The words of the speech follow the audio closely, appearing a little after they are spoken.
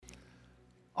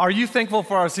Are you thankful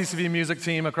for our CCV music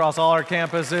team across all our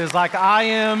campuses? Like I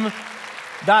am.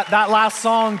 That last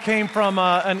song came from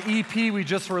an EP we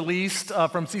just released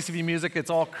from CCV Music. It's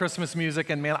all Christmas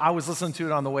music, and man, I was listening to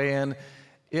it on the way in.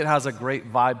 It has a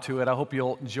great vibe to it. I hope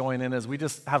you'll join in as we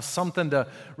just have something to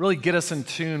really get us in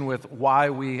tune with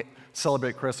why we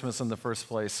celebrate Christmas in the first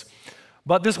place.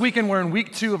 But this weekend, we're in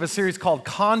week 2 of a series called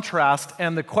Contrast,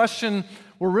 and the question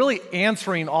we're really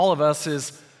answering, all of us,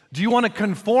 is do you want to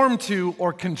conform to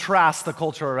or contrast the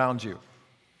culture around you?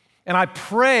 And I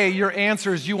pray your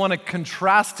answer is you want to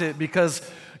contrast it, because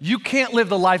you can't live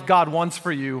the life God wants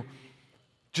for you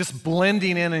just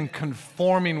blending in and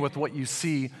conforming with what you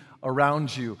see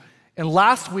around you. And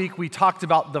last week we talked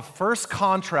about the first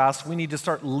contrast we need to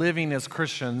start living as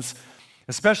Christians,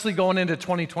 especially going into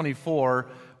 2024.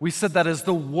 We said that as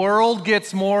the world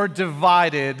gets more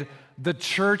divided, the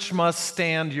church must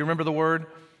stand, you remember the word?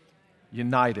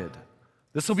 United.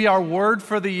 This will be our word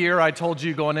for the year, I told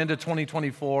you, going into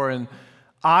 2024, and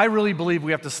I really believe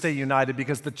we have to stay united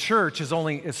because the church is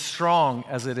only as strong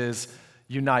as it is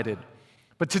united.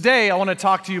 But today, I want to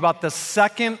talk to you about the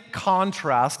second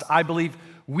contrast I believe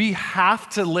we have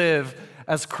to live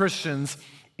as Christians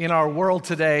in our world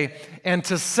today. And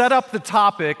to set up the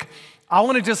topic, I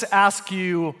want to just ask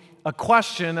you a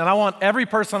question, and I want every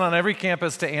person on every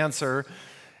campus to answer,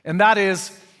 and that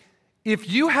is, if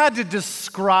you had to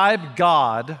describe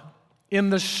God in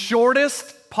the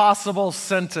shortest possible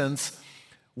sentence,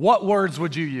 what words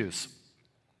would you use?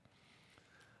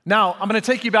 Now, I'm going to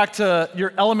take you back to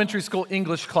your elementary school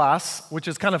English class, which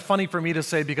is kind of funny for me to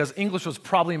say because English was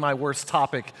probably my worst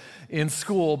topic in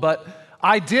school, but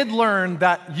I did learn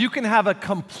that you can have a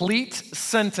complete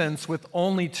sentence with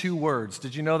only 2 words.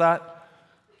 Did you know that?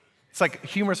 It's like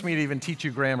humorous for me to even teach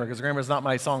you grammar, because grammar is not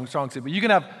my strong suit, but you can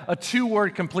have a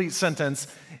 2-word complete sentence.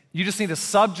 You just need a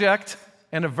subject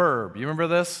and a verb. You remember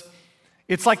this?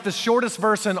 It's like the shortest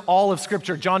verse in all of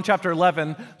Scripture. John chapter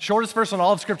 11, shortest verse in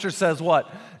all of Scripture says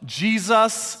what?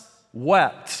 Jesus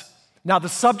wept. Now, the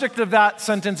subject of that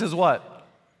sentence is what?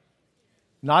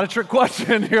 Not a trick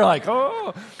question. You're like,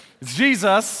 oh, it's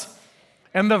Jesus.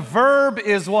 And the verb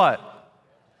is what?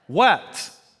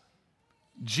 Wept.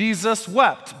 Jesus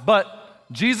wept, but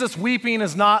Jesus weeping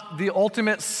is not the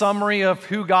ultimate summary of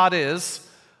who God is.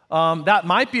 That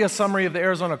might be a summary of the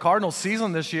Arizona Cardinals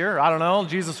season this year. I don't know,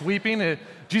 Jesus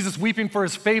weeping for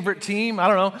his favorite team. I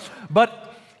don't know.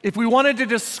 But if we wanted to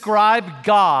describe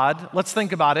God, let's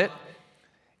think about it.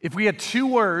 If we had 2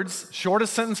 words,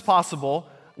 shortest sentence possible,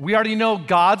 we already know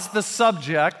God's the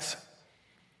subject.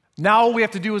 Now all we have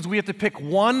to do is we have to pick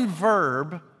one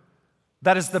verb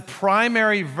that is the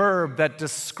primary verb that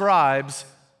describes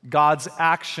God's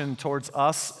action towards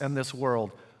us and this world.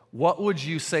 What would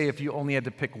you say if you only had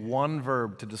to pick one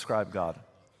verb to describe God?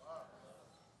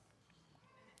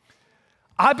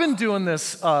 I've been doing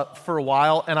this for a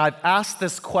while, and I've asked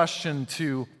this question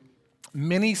to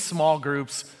many small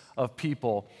groups of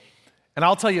people. And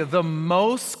I'll tell you, the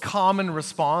most common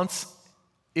response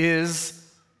is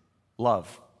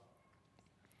love.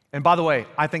 And by the way,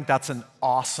 I think that's an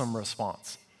awesome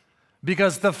response,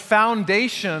 because the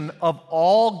foundation of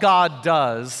all God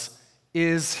does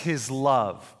is his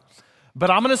love.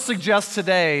 But I'm going to suggest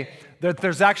today that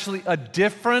there's actually a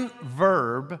different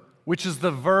verb, which is the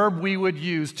verb we would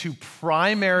use to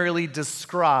primarily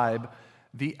describe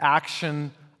the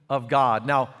action of God.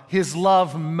 Now, his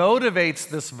love motivates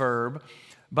this verb,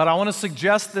 but I want to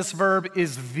suggest this verb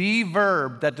is the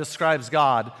verb that describes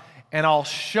God, and I'll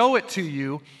show it to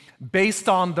you based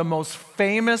on the most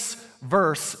famous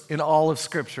verse in all of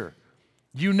Scripture.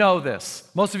 You know this.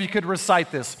 Most of you could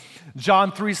recite this.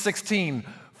 John 3:16.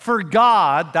 For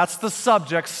God, that's the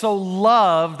subject, so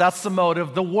love, that's the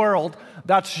motive, the world,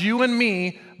 that's you and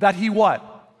me, that he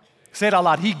what? Say it out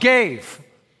loud. He gave.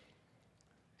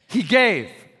 He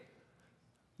gave.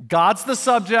 God's the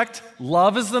subject,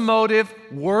 love is the motive,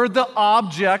 we're the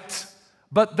object,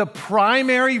 but the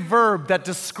primary verb that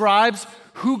describes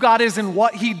who God is and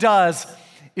what he does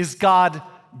is God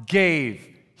gave.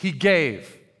 He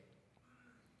gave.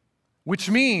 Which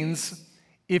means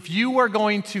if you were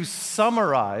going to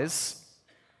summarize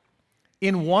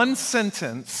in one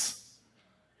sentence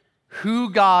who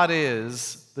God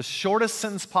is, the shortest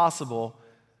sentence possible,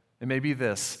 it may be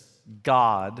this: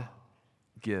 God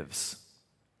gives.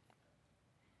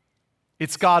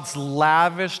 It's God's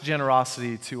lavish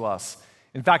generosity to us.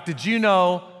 In fact, did you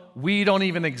know we don't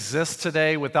even exist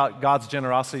today without God's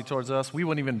generosity towards us? We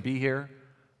wouldn't even be here.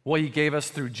 What he gave us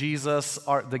through Jesus,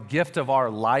 the gift of our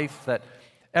life, that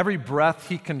every breath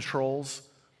he controls.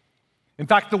 In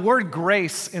fact, the word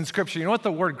grace in Scripture, you know what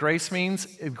the word grace means?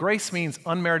 Grace means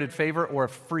unmerited favor or a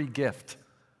free gift.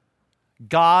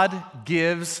 God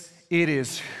gives. It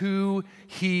is who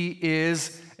he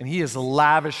is, and he is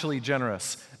lavishly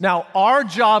generous. Now, our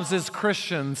jobs as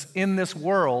Christians in this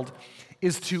world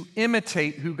is to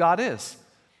imitate who God is.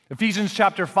 Ephesians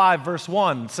chapter 5, verse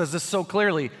 1 says this so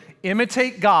clearly: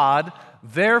 imitate God,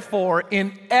 therefore,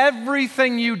 in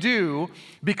everything you do,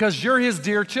 because you're his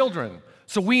dear children.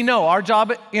 So we know our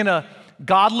job in a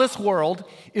godless world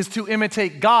is to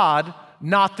imitate God,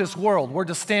 not this world. We're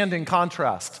to stand in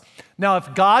contrast. Now,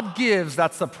 if God gives,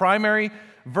 that's the primary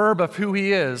verb of who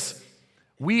he is,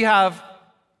 we have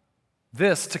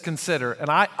this to consider, and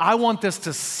I want this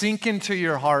to sink into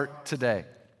your heart today.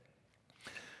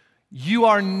 You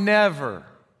are never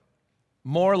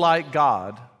more like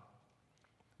God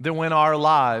than when our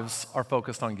lives are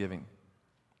focused on giving.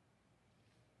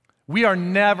 We are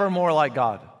never more like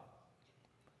God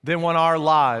than when our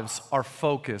lives are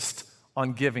focused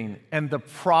on giving. And the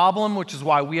problem, which is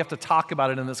why we have to talk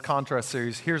about it in this contrast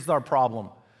series, here's our problem.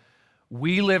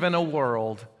 We live in a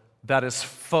world that is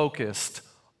focused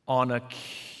on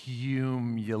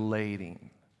accumulating.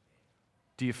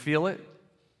 Do you feel it?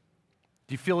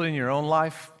 Do you feel it in your own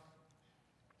life?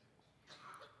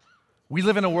 We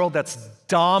live in a world that's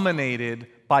dominated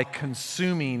by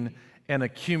consuming and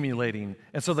accumulating.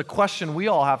 And so the question we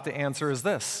all have to answer is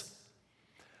this: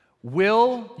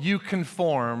 will you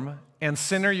conform and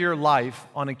center your life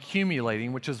on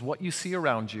accumulating, which is what you see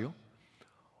around you,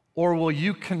 or will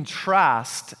you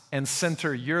contrast and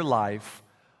center your life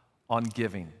on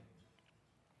giving?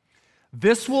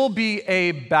 This will be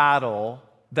a battle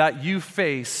that you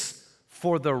face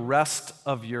for the rest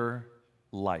of your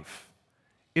life.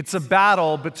 It's a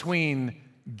battle between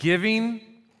giving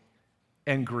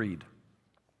and greed.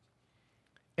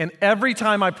 And every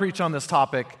time I preach on this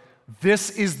topic, this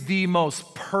is the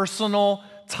most personal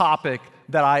topic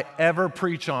that I ever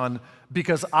preach on,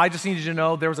 because I just need you to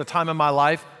know there was a time in my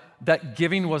life that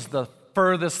giving was the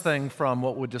furthest thing from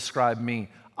what would describe me.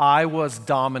 I was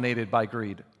dominated by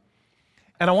greed.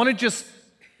 And I want to just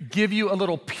give you a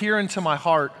little peer into my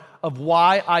heart of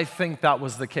why I think that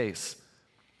was the case.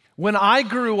 When I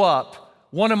grew up,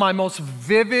 one of my most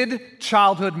vivid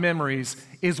childhood memories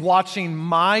is watching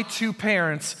my two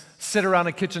parents sit around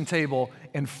a kitchen table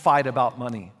and fight about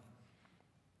money.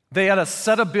 They had a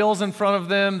set of bills in front of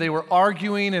them, they were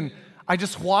arguing, and I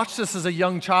just watched this as a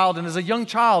young child. And as a young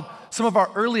child, some of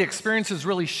our early experiences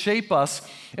really shape us.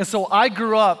 And so I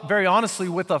grew up, very honestly,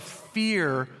 with a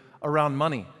fear around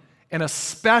money, and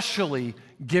especially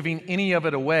giving any of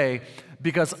it away,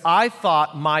 because I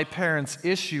thought my parents'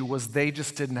 issue was they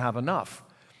just didn't have enough.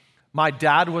 My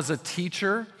dad was a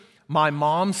teacher. My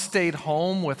mom stayed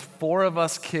home with 4 of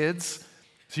us kids.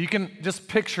 So you can just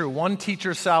picture one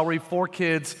teacher's salary, 4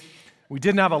 kids. We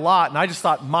didn't have a lot, and I just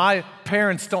thought my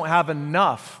parents don't have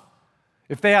enough.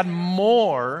 If they had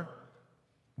more,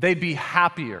 they'd be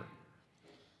happier.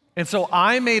 And so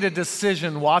I made a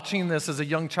decision watching this as a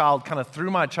young child, kind of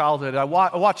through my childhood. I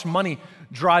watched money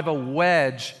drive a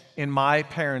wedge in my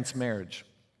parents' marriage.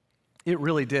 It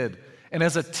really did. And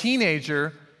as a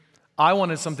teenager, I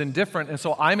wanted something different. And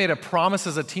so I made a promise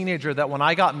as a teenager that when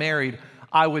I got married,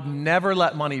 I would never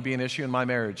let money be an issue in my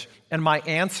marriage. And my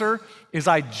answer is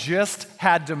I just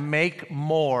had to make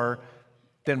more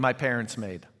than my parents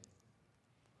made.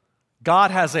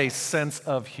 God has a sense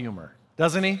of humor,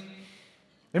 doesn't he?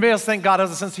 Anybody else think God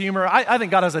has a sense of humor? I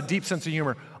think God has a deep sense of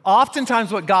humor.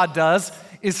 Oftentimes what God does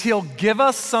is he'll give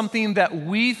us something that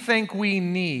we think we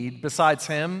need besides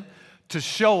him to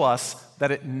show us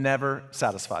that it never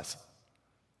satisfies.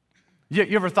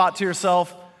 You ever thought to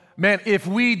yourself, man, if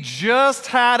we just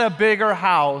had a bigger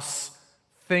house,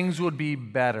 things would be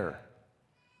better.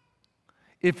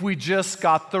 If we just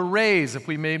got the raise, if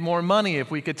we made more money,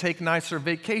 if we could take nicer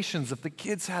vacations, if the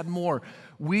kids had more,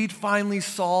 we'd finally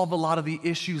solve a lot of the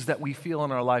issues that we feel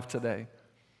in our life today.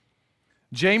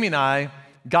 Jamie and I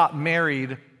got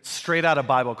married straight out of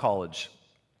Bible college.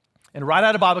 And right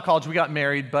out of Bible college, we got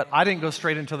married, but I didn't go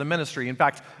straight into the ministry. In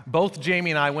fact, both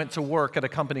Jamie and I went to work at a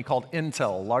company called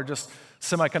Intel, largest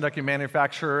semiconductor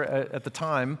manufacturer at the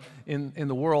time in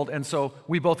the world. And so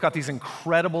we both got these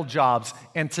incredible jobs.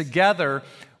 And together,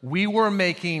 we were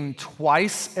making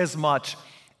twice as much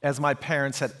as my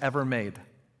parents had ever made.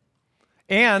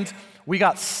 And we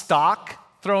got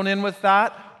stock thrown in with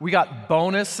that. We got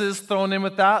bonuses thrown in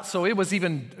with that. So it was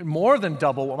even more than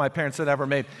double what my parents had ever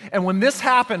made. And when this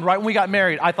happened, right when we got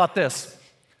married, I thought this: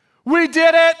 we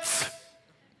did it!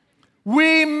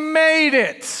 We made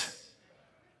it!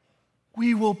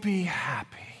 We will be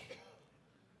happy.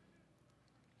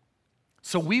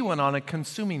 So we went on a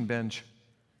consuming binge.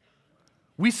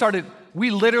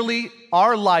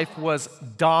 Our life was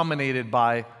dominated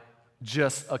by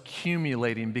just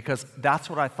accumulating because that's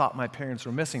what I thought my parents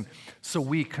were missing. So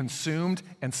we consumed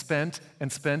and spent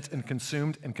and spent and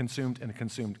consumed and consumed and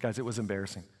consumed. Guys, it was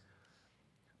embarrassing.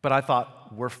 But I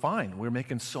thought, we're fine. We're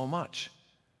making so much.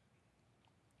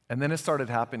 And then it started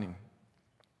happening.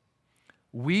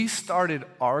 We started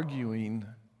arguing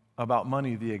about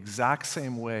money the exact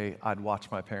same way I'd watch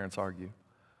my parents argue.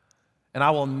 And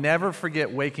I will never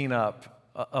forget waking up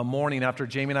a morning after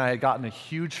Jamie and I had gotten a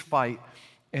huge fight,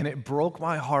 and it broke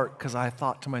my heart because I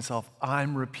thought to myself,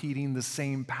 I'm repeating the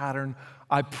same pattern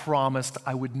I promised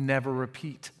I would never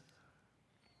repeat.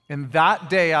 And that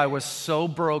day I was so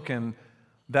broken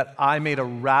that I made a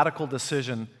radical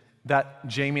decision that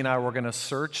Jamie and I were going to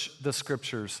search the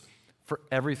scriptures for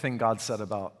everything God said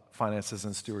about finances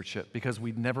and stewardship because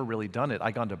we'd never really done it.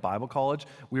 I'd gone to Bible college,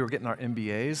 we were getting our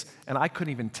MBAs, and I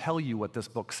couldn't even tell you what this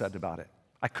book said about it.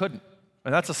 I couldn't.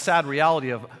 And that's a sad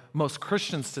reality of most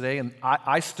Christians today, and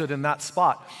I stood in that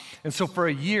spot. And so for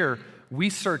a year, we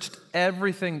searched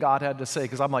everything God had to say,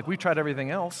 because I'm like, we tried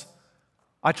everything else.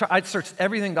 I searched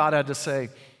everything God had to say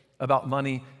about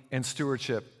money and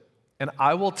stewardship. And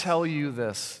I will tell you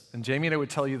this, and Jamie and I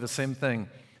would tell you the same thing.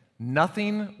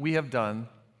 Nothing we have done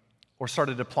or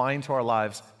started applying to our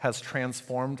lives has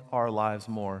transformed our lives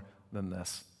more than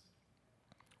this.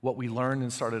 What we learned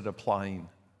and started applying.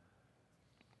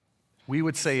 We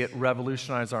would say it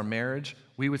revolutionized our marriage.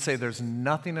 We would say there's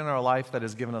nothing in our life that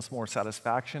has given us more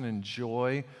satisfaction and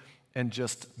joy and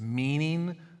just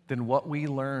meaning than what we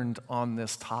learned on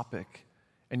this topic.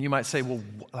 And you might say, well,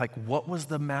 like, what was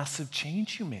the massive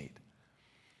change you made?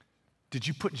 Did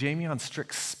you put Jamie on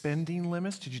strict spending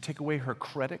limits? Did you take away her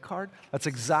credit card? That's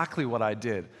exactly what I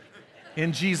did.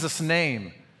 In Jesus'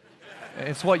 name.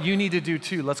 It's what you need to do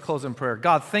too. Let's close in prayer.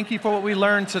 God, thank you for what we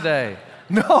learned today.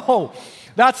 No,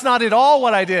 that's not at all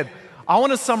what I did. I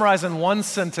want to summarize in one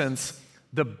sentence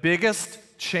the biggest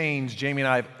change Jamie and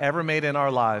I have ever made in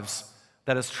our lives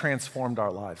that has transformed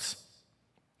our lives.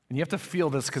 And you have to feel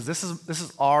this because this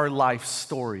is our life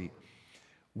story.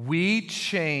 We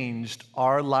changed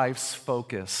our life's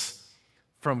focus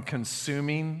from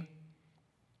consuming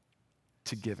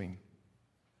to giving.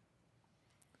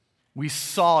 We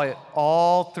saw it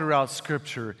all throughout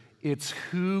Scripture. It's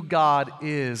who God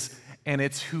is, and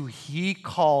it's who He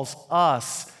calls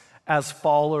us as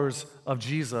followers of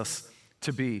Jesus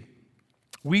to be.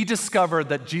 We discovered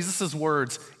that Jesus'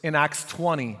 words in Acts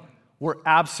 20 were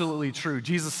absolutely true.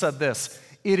 Jesus said this,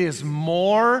 "It is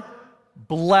more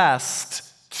blessed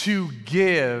to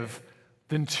give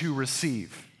than to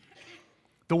receive."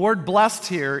 The word blessed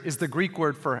here is the Greek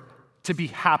word for to be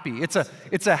happy. It's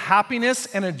a happiness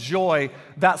and a joy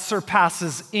that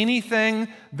surpasses anything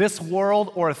this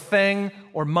world or a thing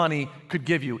or money could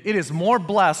give you. It is more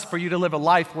blessed for you to live a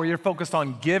life where you're focused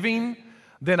on giving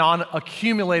than on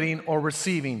accumulating or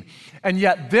receiving. And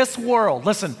yet this world,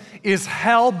 listen, is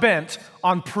hell-bent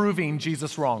on proving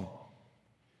Jesus wrong.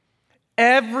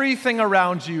 Everything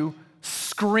around you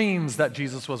screams that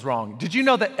Jesus was wrong. Did you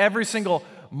know that every single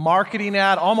marketing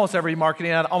ad, almost every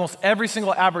marketing ad, almost every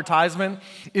single advertisement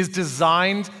is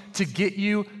designed to get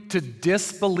you to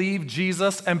disbelieve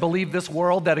Jesus and believe this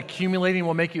world that accumulating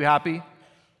will make you happy?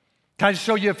 Can I just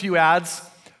show you a few ads?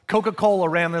 Coca-Cola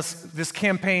ran this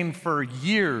campaign for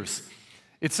years.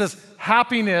 It says,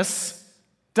 happiness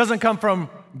doesn't come from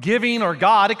giving or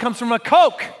God, it comes from a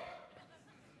Coke.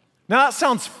 Now that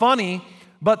sounds funny,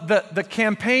 but the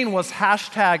campaign was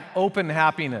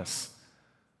 #OpenHappiness.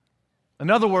 In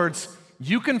other words,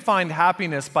 you can find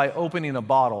happiness by opening a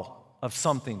bottle of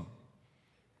something.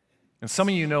 And some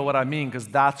of you know what I mean because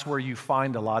that's where you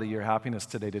find a lot of your happiness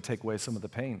today to take away some of the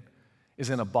pain,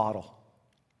 is in a bottle.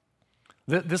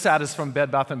 This ad is from Bed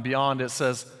Bath & Beyond. It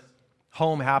says,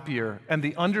 home happier. And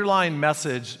the underlying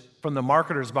message from the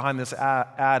marketers behind this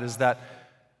ad is that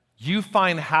you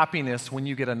find happiness when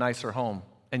you get a nicer home,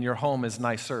 and your home is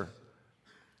nicer.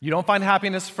 You don't find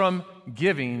happiness from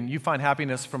giving, you find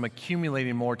happiness from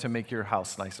accumulating more to make your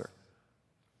house nicer.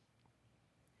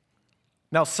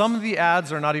 Now, some of the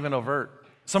ads are not even overt.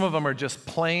 Some of them are just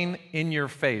plain in your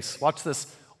face. Watch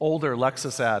this older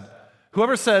Lexus ad.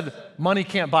 Whoever said money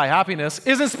can't buy happiness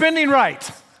isn't spending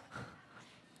right.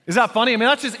 Is that funny? I mean,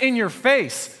 that's just in your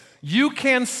face. You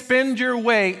can spend your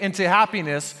way into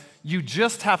happiness. You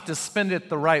just have to spend it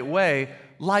the right way,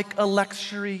 like a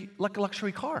luxury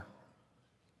car.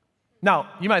 Now,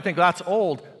 you might think that's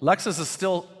old. Lexus is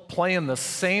still playing the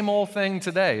same old thing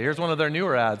today. Here's one of their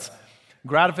newer ads.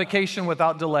 Gratification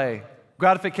without delay.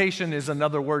 Gratification is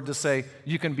another word to say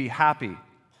you can be happy.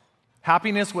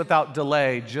 Happiness without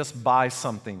delay, just buy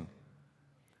something.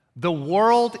 The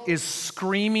world is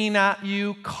screaming at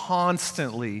you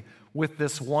constantly with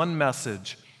this one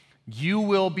message: you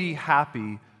will be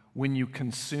happy when you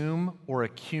consume or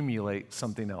accumulate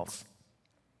something else.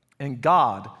 And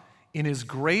God, in his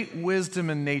great wisdom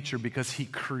and nature, because he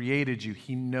created you,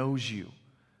 he knows you,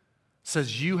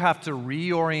 says you have to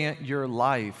reorient your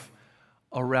life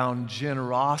around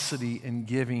generosity and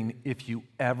giving if you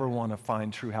ever want to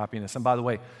find true happiness. And by the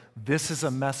way, this is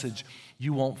a message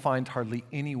you won't find hardly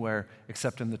anywhere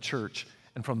except in the church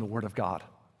and from the Word of God.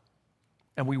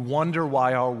 And we wonder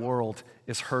why our world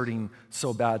is hurting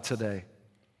so bad today.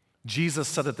 Jesus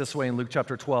said it this way in Luke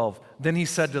chapter 12. Then he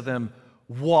said to them,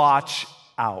 watch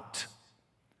out.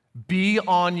 Be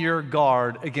on your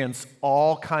guard against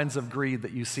all kinds of greed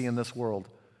that you see in this world.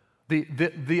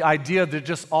 The idea that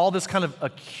just all this kind of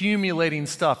accumulating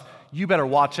stuff, you better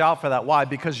watch out for that. Why?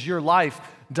 Because your life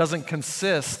doesn't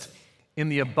consist in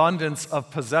the abundance of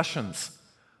possessions.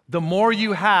 The more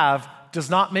you have does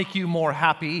not make you more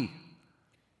happy.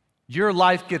 Your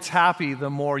life gets happy the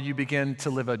more you begin to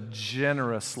live a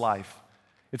generous life.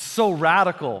 It's so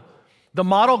radical. The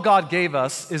model God gave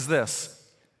us is this.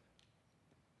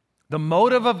 The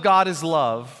motive of God is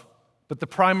love, but the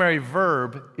primary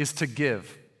verb is to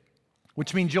give,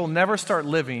 which means you'll never start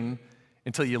living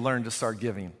until you learn to start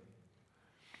giving.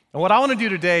 And what I want to do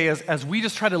today is, as we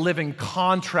just try to live in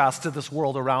contrast to this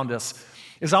world around us,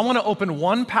 is I want to open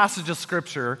one passage of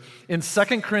Scripture in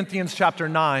 2 Corinthians chapter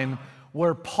 9,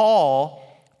 where Paul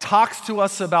talks to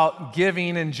us about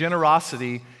giving and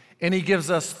generosity, and he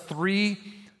gives us three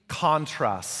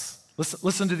contrasts.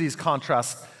 Listen to these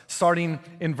contrasts. Starting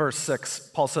in verse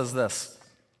 6, Paul says this: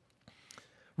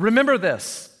 remember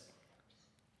this,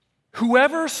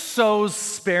 whoever sows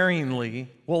sparingly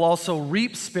will also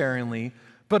reap sparingly,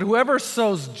 but whoever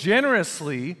sows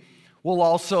generously will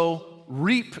also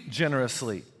reap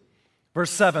generously.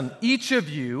 Verse 7, each of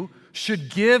you should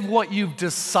give what you've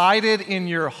decided in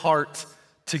your heart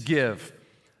to give,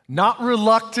 not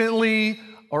reluctantly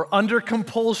or under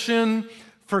compulsion,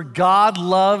 for God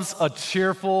loves a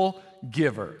cheerful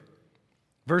giver.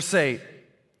 Verse 8,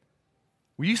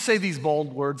 will you say these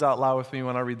bold words out loud with me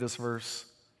when I read this verse?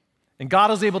 And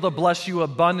God is able to bless you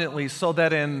abundantly so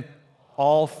that in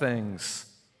all things,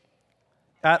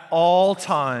 at all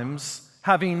times,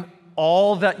 having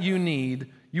all that you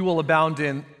need, you will abound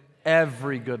in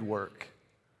every good work.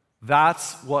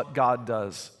 That's what God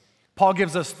does. Paul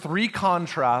gives us three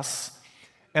contrasts,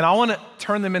 and I want to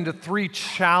turn them into three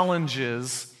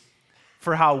challenges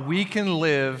for how we can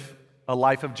live a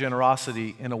life of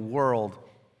generosity in a world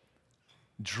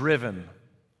driven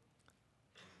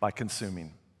by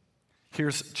consuming.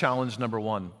 Here's challenge number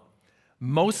one.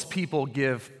 Most people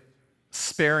give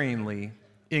sparingly.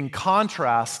 In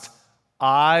contrast,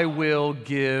 I will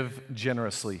give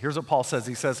generously. Here's what Paul says.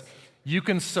 He says, you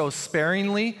can sow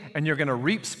sparingly and you're going to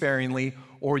reap sparingly,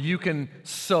 or you can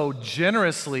sow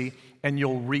generously and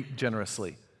you'll reap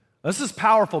generously. This is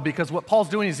powerful because what Paul's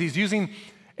doing is he's using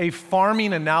a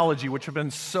farming analogy, which have been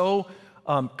so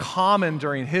common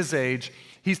during his age.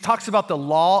 He talks about the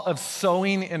law of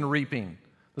sowing and reaping.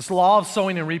 This law of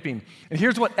sowing and reaping. And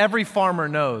here's what every farmer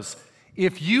knows.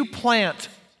 If you plant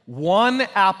one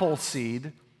apple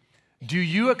seed, do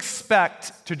you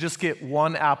expect to just get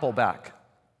one apple back?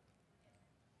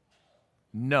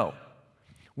 No.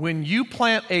 When you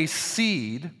plant a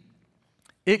seed,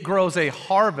 it grows a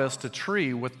harvest, a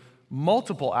tree with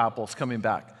multiple apples coming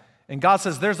back. And God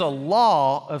says there's a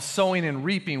law of sowing and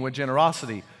reaping with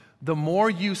generosity. The more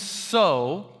you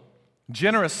sow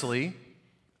generously,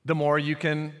 the more you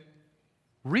can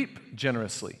reap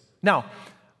generously. Now,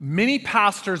 many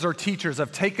pastors or teachers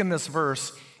have taken this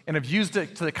verse and have used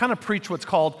it to kind of preach what's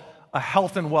called a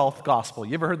health and wealth gospel.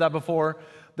 You ever heard that before?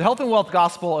 The health and wealth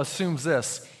gospel assumes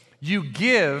this: you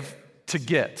give to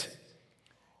get.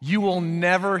 You will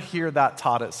never hear that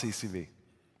taught at CCV.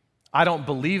 I don't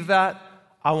believe that.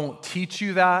 I won't teach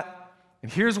you that.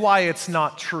 And here's why it's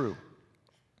not true.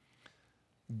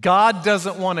 God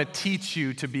doesn't want to teach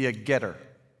you to be a getter.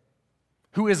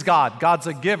 Who is God? God's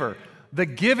a giver. The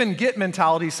give and get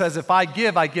mentality says if I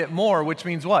give, I get more, which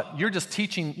means what? You're just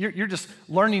teaching, you're just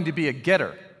learning to be a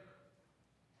getter.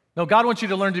 No, God wants you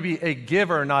to learn to be a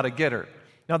giver, not a getter.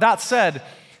 Now, that said,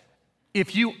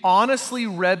 if you honestly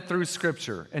read through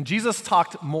Scripture, and Jesus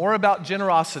talked more about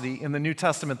generosity in the New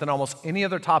Testament than almost any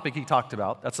other topic he talked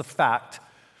about, that's a fact.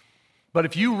 But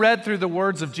if you read through the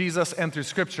words of Jesus and through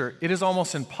Scripture, it is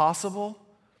almost impossible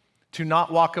to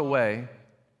not walk away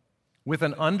with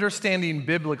an understanding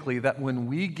biblically that when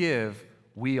we give,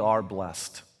 we are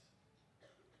blessed.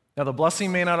 Now, the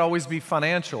blessing may not always be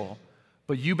financial,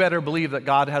 But you better believe that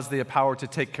God has the power to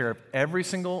take care of every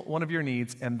single one of your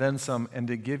needs and then some, and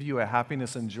to give you a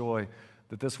happiness and joy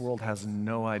that this world has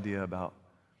no idea about.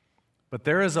 But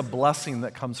there is a blessing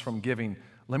that comes from giving.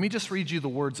 Let me just read you the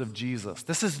words of Jesus.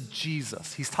 This is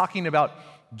Jesus. He's talking about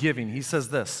giving. He says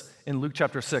this in Luke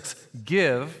chapter 6,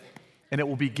 "Give, and it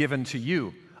will be given to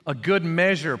you. A good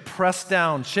measure, pressed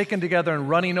down, shaken together, and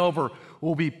running over,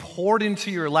 will be poured into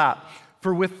your lap.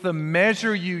 For with the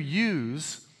measure you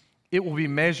use, it will be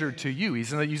measured to you."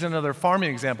 He's using another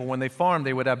farming example. When they farmed,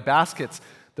 they would have baskets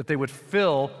that they would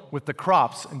fill with the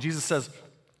crops. And Jesus says,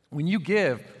 when you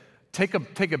give, take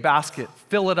a basket,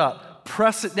 fill it up,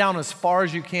 press it down as far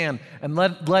as you can, and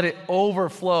let it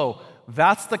overflow.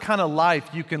 That's the kind of life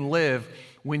you can live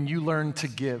when you learn to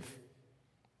give.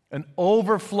 An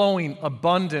overflowing,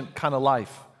 abundant kind of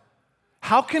life.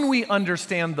 How can we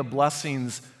understand the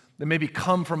blessings that maybe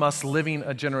come from us living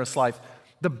a generous life?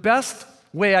 The best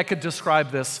way I could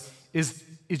describe this is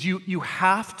you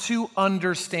have to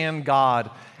understand God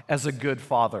as a good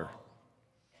father.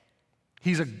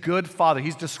 He's a good father.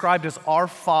 He's described as our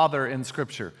father in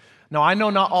Scripture. Now, I know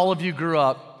not all of you grew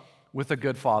up with a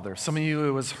good father. Some of you,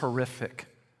 it was horrific.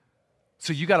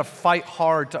 So you got to fight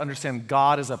hard to understand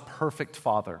God is a perfect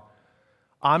father.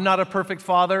 I'm not a perfect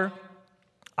father.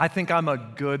 I think I'm a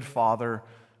good father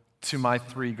to my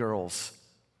 3 girls.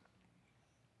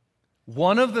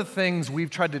 One of the things we've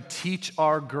tried to teach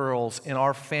our girls in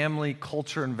our family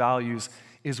culture and values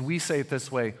is we say it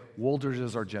this way: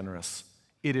 Woldridges are generous.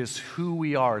 It is who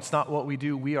we are. It's not what we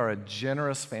do. We are a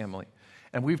generous family.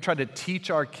 And we've tried to teach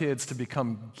our kids to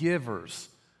become givers.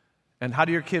 And how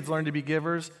do your kids learn to be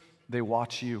givers? They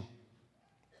watch you.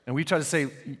 And we try to say,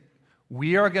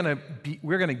 we're going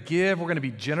to give, we're going to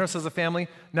be generous as a family.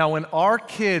 Now, when our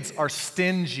kids are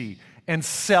stingy and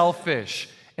selfish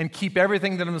and keep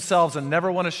everything to themselves and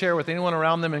never want to share with anyone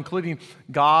around them, including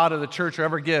God or the church or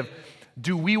ever give,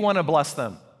 do we want to bless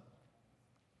them?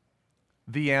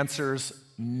 The answer's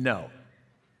no.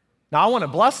 Now, I want to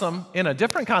bless them in a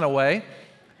different kind of way,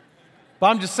 but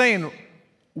I'm just saying,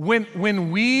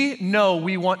 when we know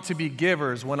we want to be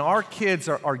givers, when our kids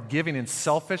are giving and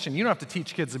selfish, and you don't have to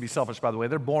teach kids to be selfish, by the way,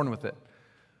 they're born with it.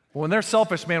 But when they're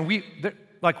selfish, man,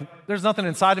 there's nothing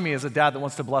inside of me as a dad that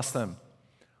wants to bless them.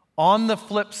 On the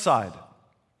flip side,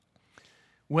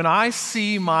 when I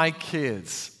see my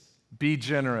kids be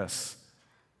generous,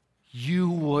 you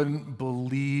wouldn't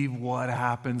believe what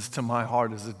happens to my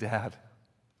heart as a dad.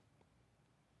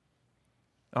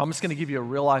 I'm just going to give you a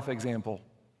real life example.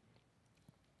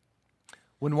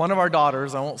 When one of our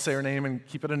daughters, I won't say her name and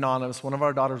keep it anonymous, one of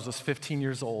our daughters was 15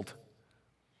 years old.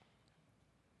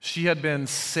 She had been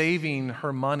saving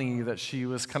her money that she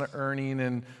was kind of earning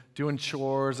and doing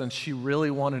chores, and she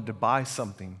really wanted to buy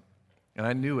something, and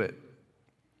I knew it.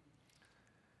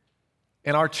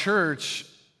 In our church,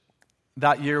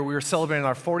 that year, we were celebrating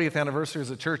our 40th anniversary as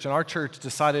a church, and our church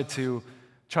decided to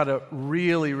try to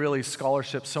really, really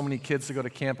scholarship so many kids to go to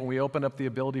camp, and we opened up the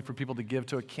ability for people to give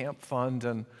to a camp fund,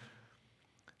 and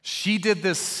she did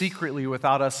this secretly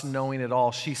without us knowing at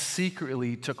all. She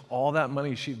secretly took all that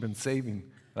money she'd been saving,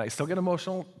 and I still get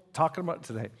emotional talking about it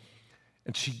today,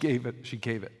 and she gave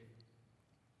it.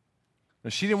 Now,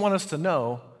 she didn't want us to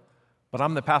know, but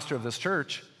I'm the pastor of this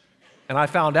church, and I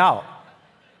found out.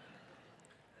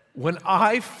 When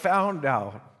I found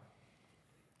out,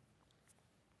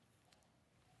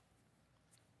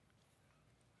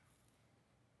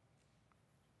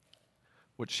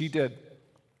 what she did,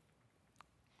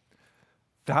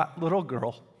 that little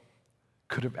girl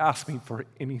could have asked me for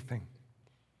anything.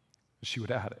 She would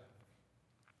have had it.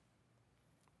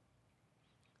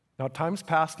 Now, time's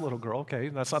passed, little girl, okay?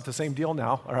 That's not the same deal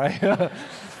now, all right?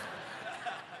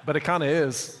 But it kind of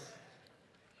is.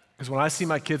 Because when I see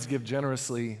my kids give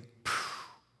generously,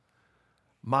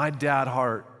 my dad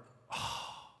heart.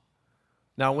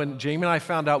 Now, when Jamie and I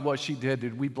found out what she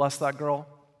did we bless that girl?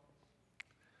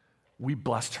 We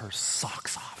blessed her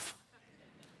socks off.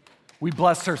 We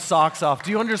blessed her socks off.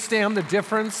 Do you understand the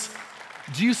difference?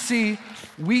 Do you see?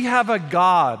 We have a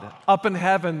God up in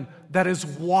heaven that is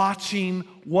watching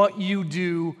what you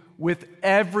do with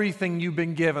everything you've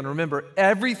been given. Remember,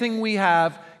 everything we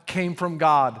have came from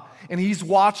God, and He's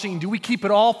watching. Do we keep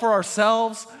it all for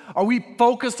ourselves? Are we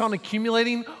focused on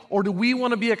accumulating, or do we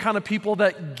want to be a kind of people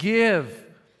that give?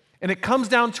 And it comes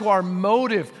down to our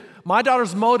motive. My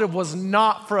daughter's motive was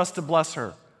not for us to bless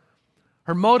her.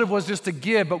 Her motive was just to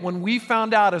give, but when we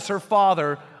found out as her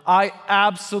father, I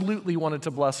absolutely wanted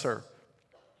to bless her.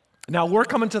 Now, we're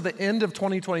coming to the end of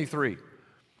 2023,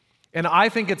 and I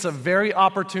think it's a very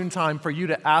opportune time for you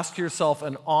to ask yourself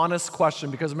an honest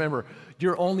question, because remember,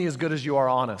 you're only as good as you are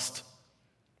honest.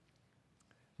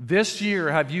 This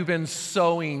year, have you been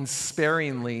sowing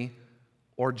sparingly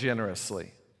or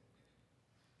generously?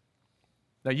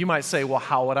 Now, you might say, well,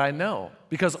 how would I know?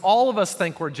 Because all of us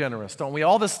think we're generous, don't we?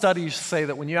 All the studies say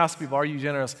that when you ask people, are you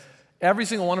generous? Every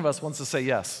single one of us wants to say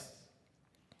yes.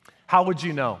 How would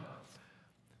you know?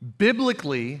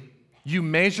 Biblically, you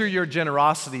measure your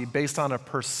generosity based on a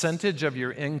percentage of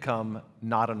your income,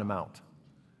 not an amount.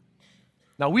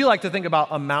 Now, we like to think about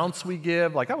amounts we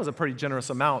give, like that was a pretty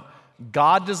generous amount.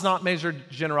 God does not measure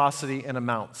generosity in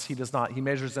amounts. He does not. He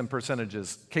measures in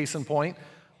percentages. Case in point,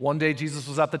 one day Jesus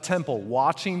was at the temple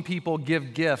watching people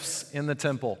give gifts in the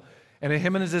temple. And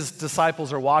him and his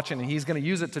disciples are watching, and he's going to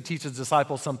use it to teach his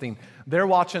disciples something. They're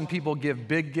watching people give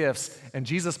big gifts, and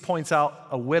Jesus points out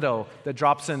a widow that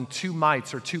drops in 2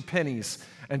 mites or 2 pennies,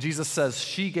 and Jesus says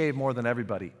she gave more than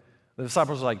everybody. The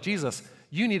disciples are like, Jesus,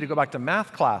 you need to go back to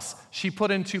math class. She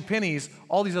put in 2 pennies.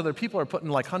 All these other people are putting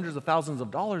like hundreds of thousands of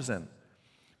dollars in.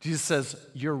 Jesus says,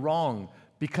 you're wrong,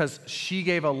 because she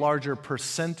gave a larger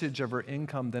percentage of her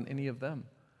income than any of them.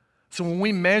 So when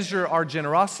we measure our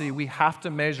generosity, we have to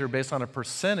measure based on a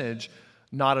percentage,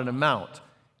 not an amount.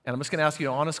 And I'm just going to ask you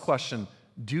an honest question.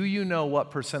 Do you know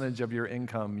what percentage of your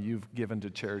income you've given to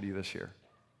charity this year?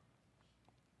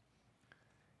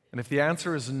 And if the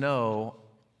answer is no,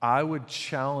 I would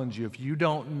challenge you. If you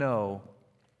don't know,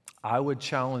 I would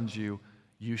challenge you.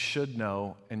 You should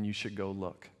know, and you should go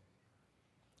look.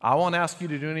 I won't ask you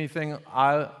to do anything.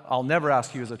 I'll never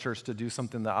ask you as a church to do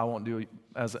something that I won't do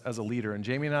as a leader. And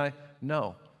Jamie and I,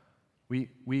 no.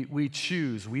 We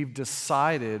choose. We've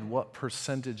decided what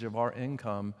percentage of our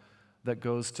income that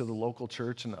goes to the local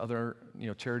church and other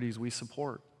charities we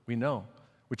support. We know.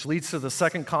 Which leads to the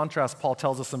second contrast Paul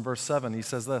tells us in verse 7. He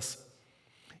says this,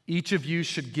 each of you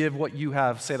should give what you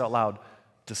have, say it out loud,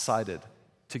 decided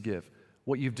to give.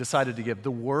 What you've decided to give.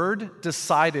 The word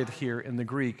decided here in the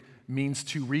Greek means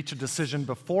to reach a decision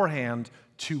beforehand,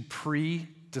 to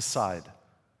pre-decide.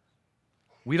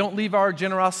 We don't leave our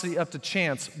generosity up to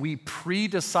chance. We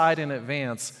pre-decide in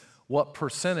advance what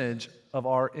percentage of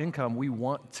our income we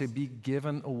want to be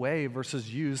given away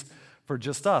versus used for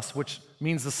just us, which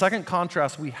means the second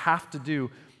contrast we have to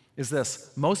do is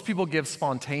this. Most people give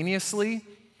spontaneously.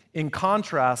 In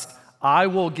contrast, I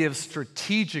will give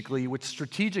strategically, which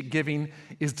strategic giving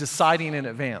is deciding in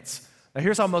advance. Now,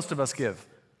 here's how most of us give.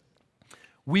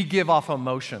 We give off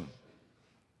emotion.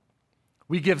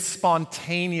 We give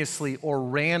spontaneously or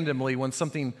randomly when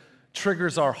something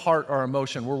triggers our heart or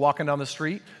emotion. We're walking down the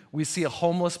street, we see a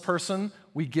homeless person,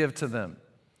 we give to them.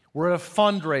 We're at a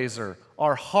fundraiser,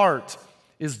 our heart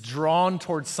is drawn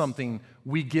towards something,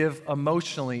 we give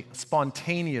emotionally,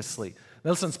 spontaneously.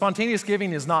 Now listen, spontaneous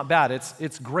giving is not bad,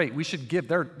 it's great. We should give.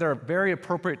 There are very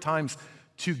appropriate times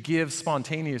to give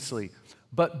spontaneously.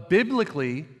 But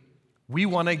biblically, we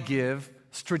want to give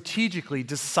strategically,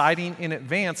 deciding in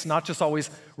advance, not just always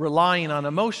relying on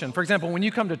emotion. For example, when you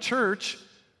come to church,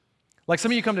 like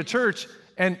some of you come to church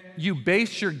and you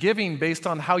base your giving based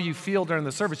on how you feel during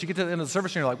the service. You get to the end of the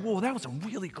service and you're like, whoa, that was a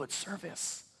really good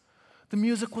service. The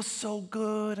music was so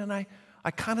good and I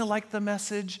kind of like the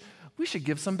message. We should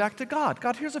give some back to God.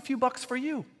 God, here's a few bucks for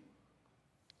you.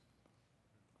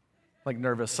 Like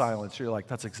nervous silence. You're like,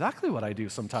 that's exactly what I do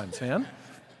sometimes, man.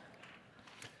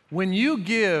 When you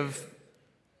give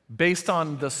based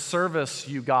on the service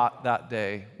you got that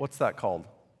day, what's that called?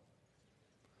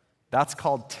 That's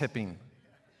called tipping.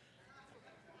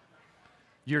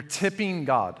 You're tipping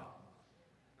God.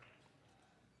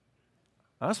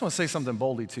 I just want to say something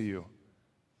boldly to you.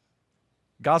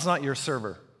 God's not your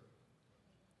server.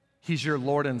 He's your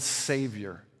Lord and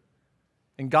Savior.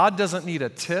 And God doesn't need a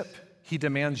tip. He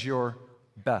demands your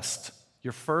best,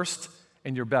 your first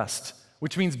and your best,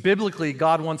 which means biblically,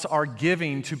 God wants our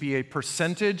giving to be a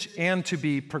percentage and to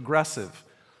be progressive.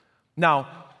 Now,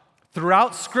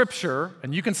 throughout Scripture,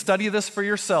 and you can study this for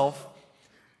yourself,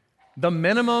 the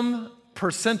minimum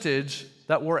percentage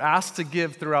that we're asked to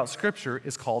give throughout Scripture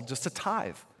is called just a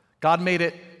tithe. God made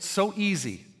it so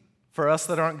easy for us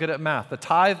that aren't good at math. The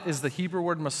tithe is the Hebrew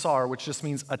word masar, which just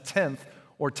means a tenth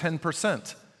or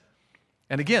 10%.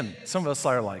 And again, some of us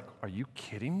are like, are you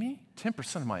kidding me?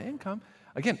 10% of my income?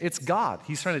 Again, it's God.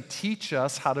 He's trying to teach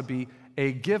us how to be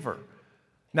a giver.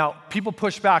 Now, people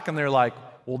push back and they're like,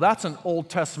 well, that's an Old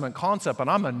Testament concept, and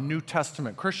I'm a New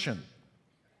Testament Christian.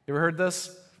 You ever heard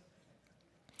this?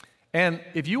 And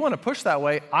if you want to push that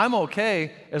way, I'm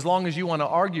okay as long as you want to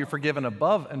argue for giving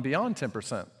above and beyond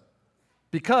 10%.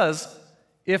 Because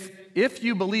if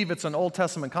you believe it's an Old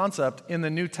Testament concept, in the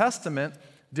New Testament,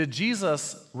 did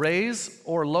Jesus raise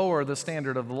or lower the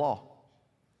standard of the law?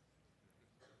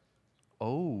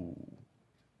 Oh.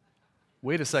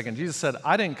 wait a second. Jesus said,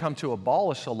 I didn't come to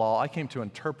abolish the law. I came to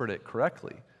interpret it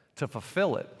correctly, to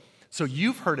fulfill it. So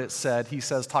you've heard it said, he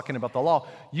says, talking about the law,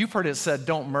 you've heard it said,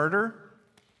 don't murder.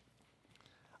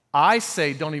 I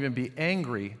say, don't even be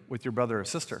angry with your brother or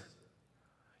sister.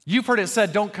 You've heard it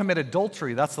said, don't commit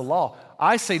adultery. That's the law.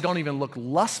 I say, don't even look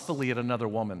lustfully at another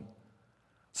woman.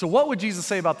 So what would Jesus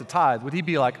say about the tithe? Would he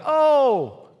be like,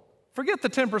 oh, forget the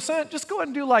 10%, just go ahead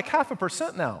and do like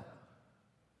 0.5% now?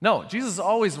 No, Jesus is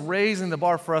always raising the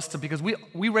bar for us because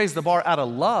we raise the bar out of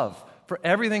love for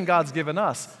everything God's given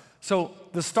us. So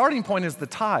the starting point is the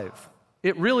tithe.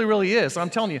 It really, really is,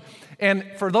 I'm telling you. And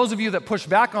for those of you that push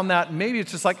back on that, maybe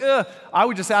it's just like, I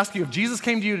would just ask you, if Jesus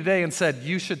came to you today and said,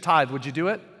 you should tithe, would you do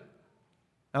it?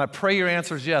 And I pray your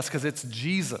answer is yes, because it's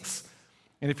Jesus.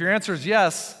 And if your answer is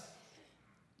yes,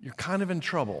 you're kind of in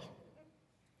trouble,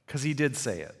 because he did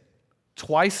say it.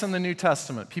 Twice in the New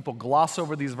Testament, people gloss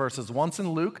over these verses. Once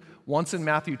in Luke, once in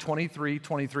Matthew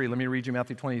 23:23. Let me read you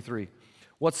Matthew 23.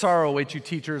 What sorrow awaits you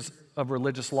teachers of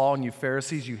religious law and you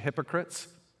Pharisees, you hypocrites?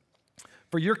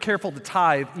 For you're careful to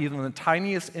tithe even the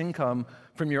tiniest income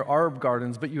from your herb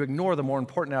gardens, but you ignore the more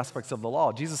important aspects of the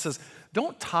law. Jesus says,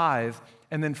 don't tithe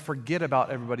and then forget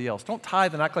about everybody else. Don't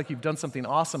tithe and act like you've done something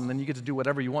awesome and then you get to do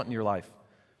whatever you want in your life.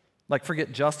 Like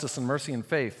forget justice and mercy and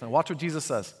faith. And watch what Jesus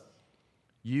says.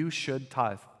 You should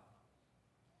tithe.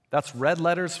 That's red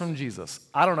letters from Jesus.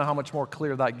 I don't know how much more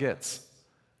clear that gets.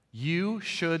 You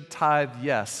should tithe,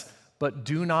 yes, but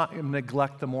do not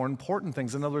neglect the more important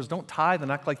things. In other words, don't tithe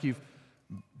and act like you've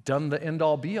done the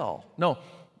end-all, be-all. No,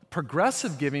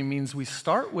 progressive giving means we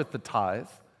start with the tithe,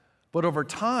 but over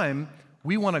time,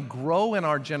 we want to grow in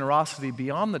our generosity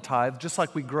beyond the tithe, just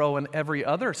like we grow in every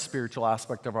other spiritual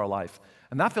aspect of our life.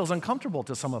 And that feels uncomfortable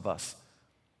to some of us.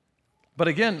 But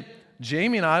again,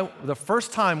 Jamie and I, the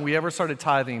first time we ever started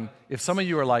tithing, if some of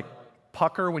you are like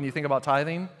pucker when you think about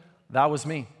tithing, that was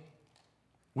me.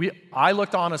 I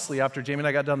looked honestly after Jamie and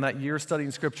I got done that year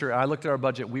studying scripture, I looked at our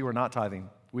budget, we were not tithing.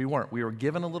 We weren't. We were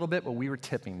given a little bit, but we were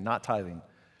tipping, not tithing.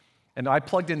 And I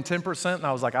plugged in 10%, and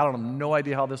I was like, I don't have no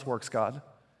idea how this works, God.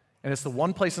 And it's the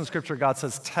one place in scripture God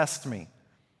says, test me.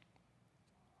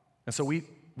 And so we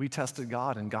tested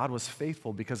God, and God was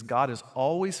faithful because God is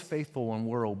always faithful when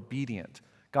we're obedient.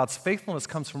 God's faithfulness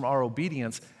comes from our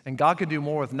obedience, and God can do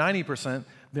more with 90%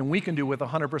 than we can do with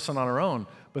 100% on our own.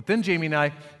 But then Jamie and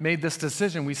I made this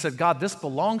decision. We said, God, this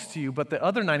belongs to you, but the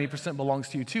other 90% belongs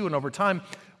to you too. And over time,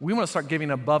 we want to start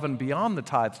giving above and beyond the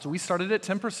tithe. So we started at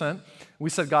 10%. We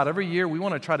said, God, every year we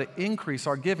want to try to increase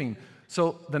our giving.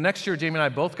 So the next year, Jamie and I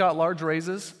both got large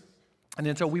raises, and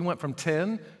until we went from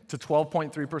 10 to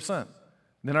 12.3%.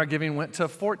 Then our giving went to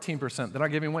 14%. Then our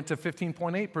giving went to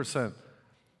 15.8%.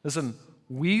 Listen,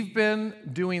 we've been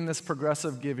doing this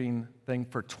progressive giving thing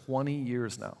for 20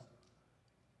 years now.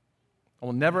 I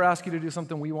will never ask you to do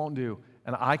something we won't do.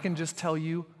 And I can just tell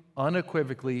you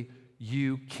unequivocally,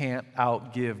 you can't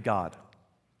outgive God.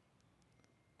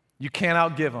 You can't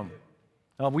outgive him.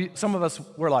 Now, some of us,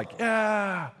 we're like,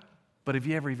 yeah, but have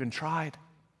you ever even tried?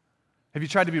 Have you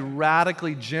tried to be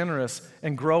radically generous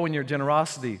and grow in your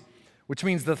generosity? Which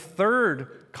means the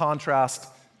third contrast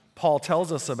Paul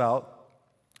tells us about,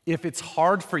 if it's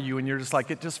hard for you and you're just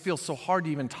like, it just feels so hard to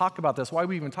even talk about this. Why are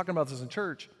we even talking about this in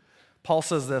church? Paul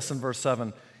says this in verse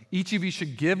 7. Each of you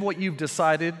should give what you've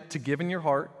decided to give in your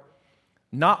heart,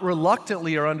 not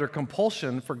reluctantly or under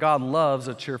compulsion, for God loves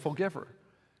a cheerful giver.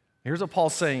 Here's what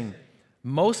Paul's saying.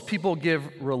 Most people give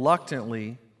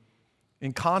reluctantly.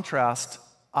 In contrast,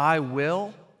 I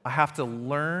have to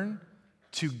learn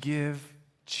to give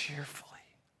cheerfully.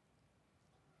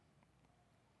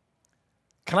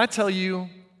 Can I tell you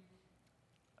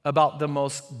about the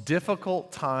most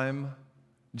difficult time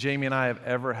Jamie and I have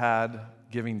ever had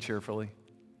giving cheerfully?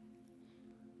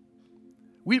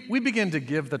 We begin to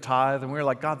give the tithe, and we're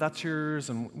like, God, that's yours,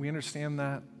 and we understand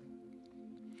that.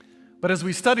 But as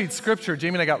we studied Scripture,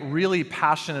 Jamie and I got really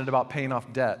passionate about paying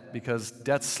off debt, because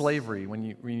debt's slavery when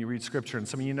you read Scripture, and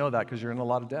some of you know that because you're in a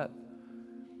lot of debt.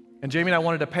 And Jamie and I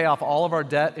wanted to pay off all of our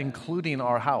debt, including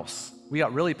our house. We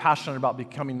got really passionate about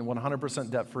becoming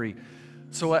 100% debt-free.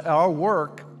 So at our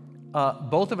work,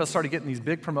 both of us started getting these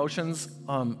big promotions.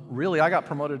 Really, I got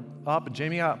promoted up, and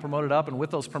Jamie got promoted up, and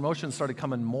with those promotions started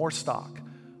coming more stock,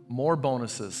 more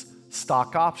bonuses,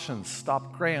 stock options,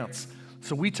 stock grants.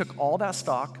 So we took all that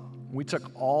stock, we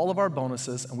took all of our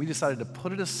bonuses, and we decided to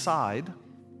put it aside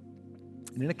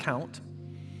in an account,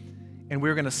 and we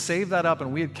were going to save that up,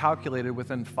 and we had calculated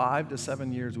within 5 to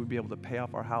 7 years we'd be able to pay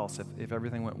off our house if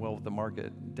everything went well with the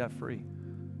market, debt-free.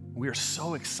 We were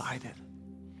so excited.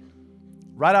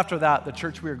 Right after that, the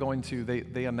church we were going to,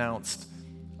 they announced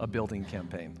a building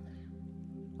campaign.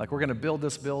 Like, we're going to build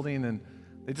this building, and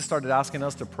they just started asking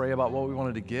us to pray about what we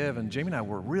wanted to give, and Jamie and I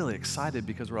were really excited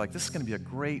because we're like, this is going to be a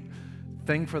great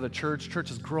thing for the church.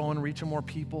 Church is growing, reaching more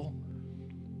people.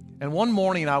 And one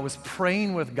morning, I was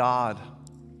praying with God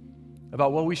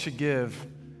about what we should give,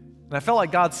 and I felt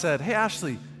like God said, hey,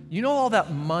 Ashley, you know all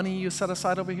that money you set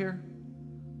aside over here?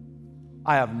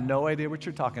 I have no idea what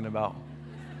you're talking about.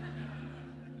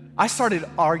 I started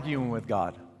arguing with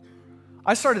God.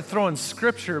 I started throwing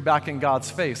scripture back in God's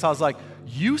face. I was like,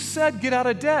 you said get out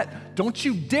of debt. Don't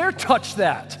you dare touch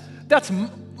that. That's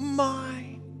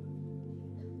mine.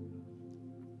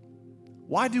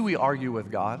 Why do we argue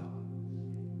with God?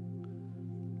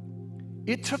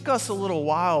 It took us a little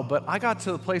while, but I got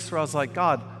to the place where I was like,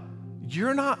 God,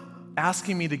 you're not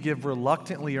asking me to give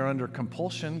reluctantly or under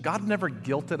compulsion. God never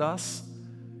guilted us.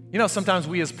 You know, sometimes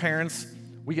we as parents,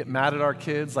 we get mad at our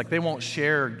kids, like they won't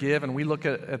share or give, and we look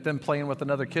at them playing with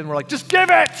another kid, and we're like, just give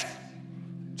it!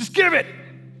 Just give it!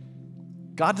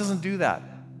 God doesn't do that.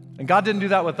 And God didn't do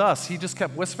that with us. He just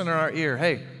kept whispering in our ear,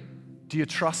 hey, do you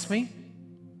trust me?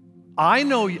 I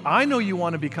know you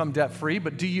want to become debt-free,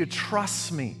 but do you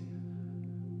trust me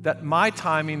that my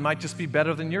timing might just be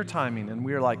better than your timing? And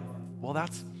we were like, well,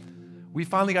 we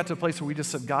finally got to a place where we just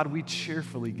said, God, we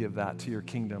cheerfully give that to your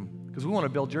kingdom because we want to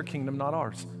build your kingdom, not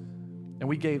ours. And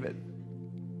we gave it.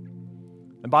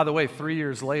 And by the way, 3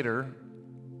 years later,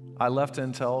 I left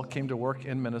Intel, came to work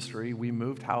in ministry. We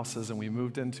moved houses, and we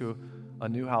moved into a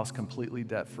new house completely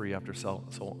debt-free after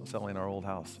selling our old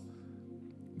house.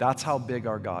 That's how big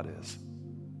our God is.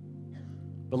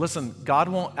 But listen, God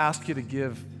won't ask you to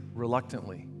give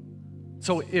reluctantly.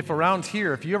 So if around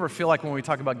here, if you ever feel like when we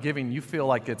talk about giving, you feel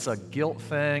like it's a guilt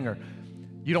thing, or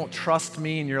you don't trust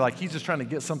me, and you're like, he's just trying to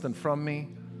get something from me,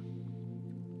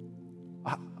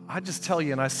 I just tell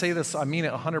you, and I say this, I mean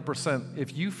it 100%,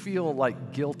 if you feel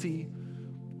like guilty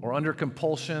or under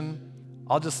compulsion,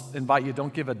 I'll just invite you,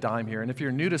 don't give a dime here. And if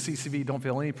you're new to CCV, don't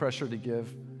feel any pressure to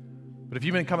give. But if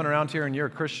you've been coming around here and you're a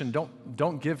Christian,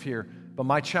 don't give here. But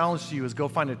my challenge to you is go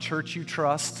find a church you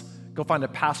trust, go find a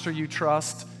pastor you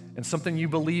trust, and something you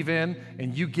believe in,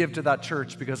 and you give to that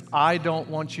church, because I don't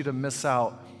want you to miss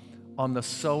out on the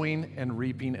sowing and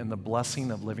reaping and the blessing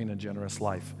of living a generous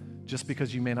life, just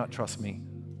because you may not trust me.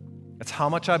 It's how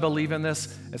much I believe in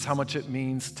this. It's how much it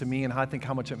means to me, and I think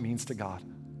how much it means to God.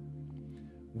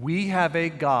 We have a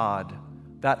God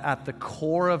that at the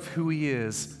core of who he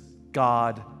is,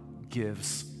 God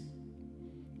gives.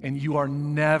 And you are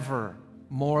never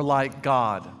more like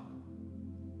God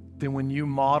than when you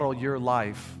model your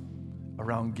life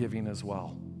around giving as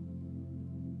well.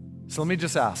 So let me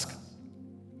just ask,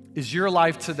 is your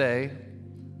life today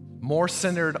more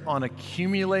centered on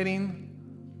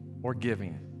accumulating or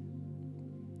giving?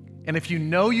 And if you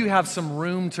know you have some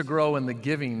room to grow in the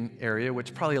giving area,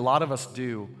 which probably a lot of us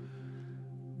do,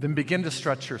 then begin to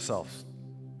stretch yourselves.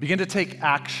 Begin to take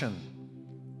action.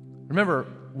 Remember,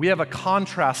 we have a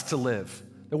contrast to live.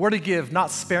 That we're to give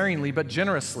not sparingly, but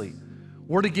generously.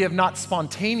 We're to give not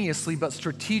spontaneously, but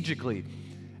strategically.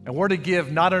 And we're to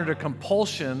give not under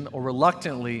compulsion or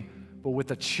reluctantly, but with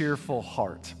a cheerful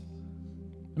heart.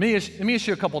 Let me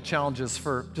issue you a couple challenges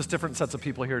for just different sets of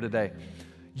people here today.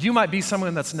 You might be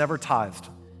someone that's never tithed.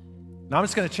 Now I'm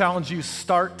just going to challenge you,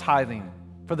 start tithing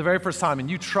for the very first time, and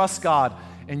you trust God,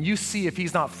 and you see if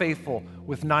he's not faithful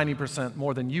with 90%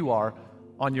 more than you are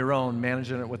on your own,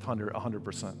 managing it with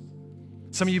 100%.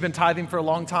 Some of you have been tithing for a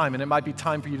long time, and it might be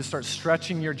time for you to start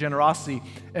stretching your generosity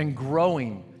and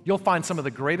growing. You'll find some of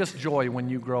the greatest joy when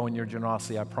you grow in your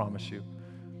generosity, I promise you.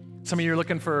 Some of you are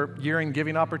looking for year-end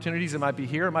giving opportunities. It might be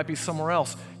here, it might be somewhere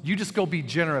else. You just go be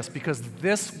generous, because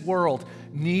this world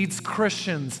needs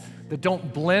Christians that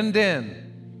don't blend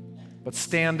in, but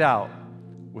stand out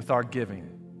with our giving.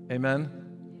 Amen?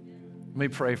 Let me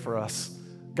pray for us.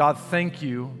 God, thank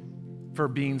you for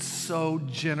being so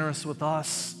generous with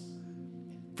us.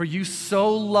 For you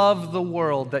so loved the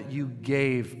world that you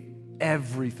gave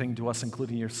everything to us,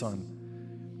 including your son.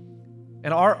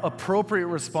 And our appropriate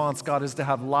response, God, is to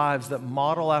have lives that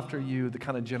model after you the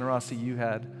kind of generosity you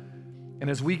had. And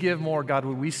as we give more, God,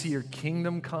 would we see your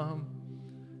kingdom come,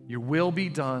 your will be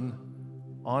done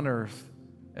on earth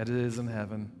as it is in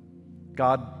heaven.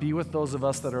 God, be with those of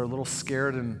us that are a little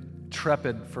scared and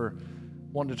trepid for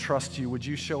wanting to trust you. Would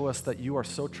you show us that you are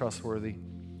so trustworthy?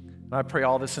 And I pray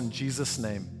all this in Jesus'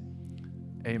 name.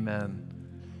 Amen.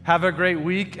 Have a great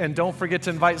week, and don't forget to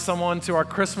invite someone to our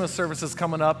Christmas services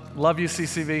coming up. Love you,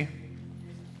 CCV.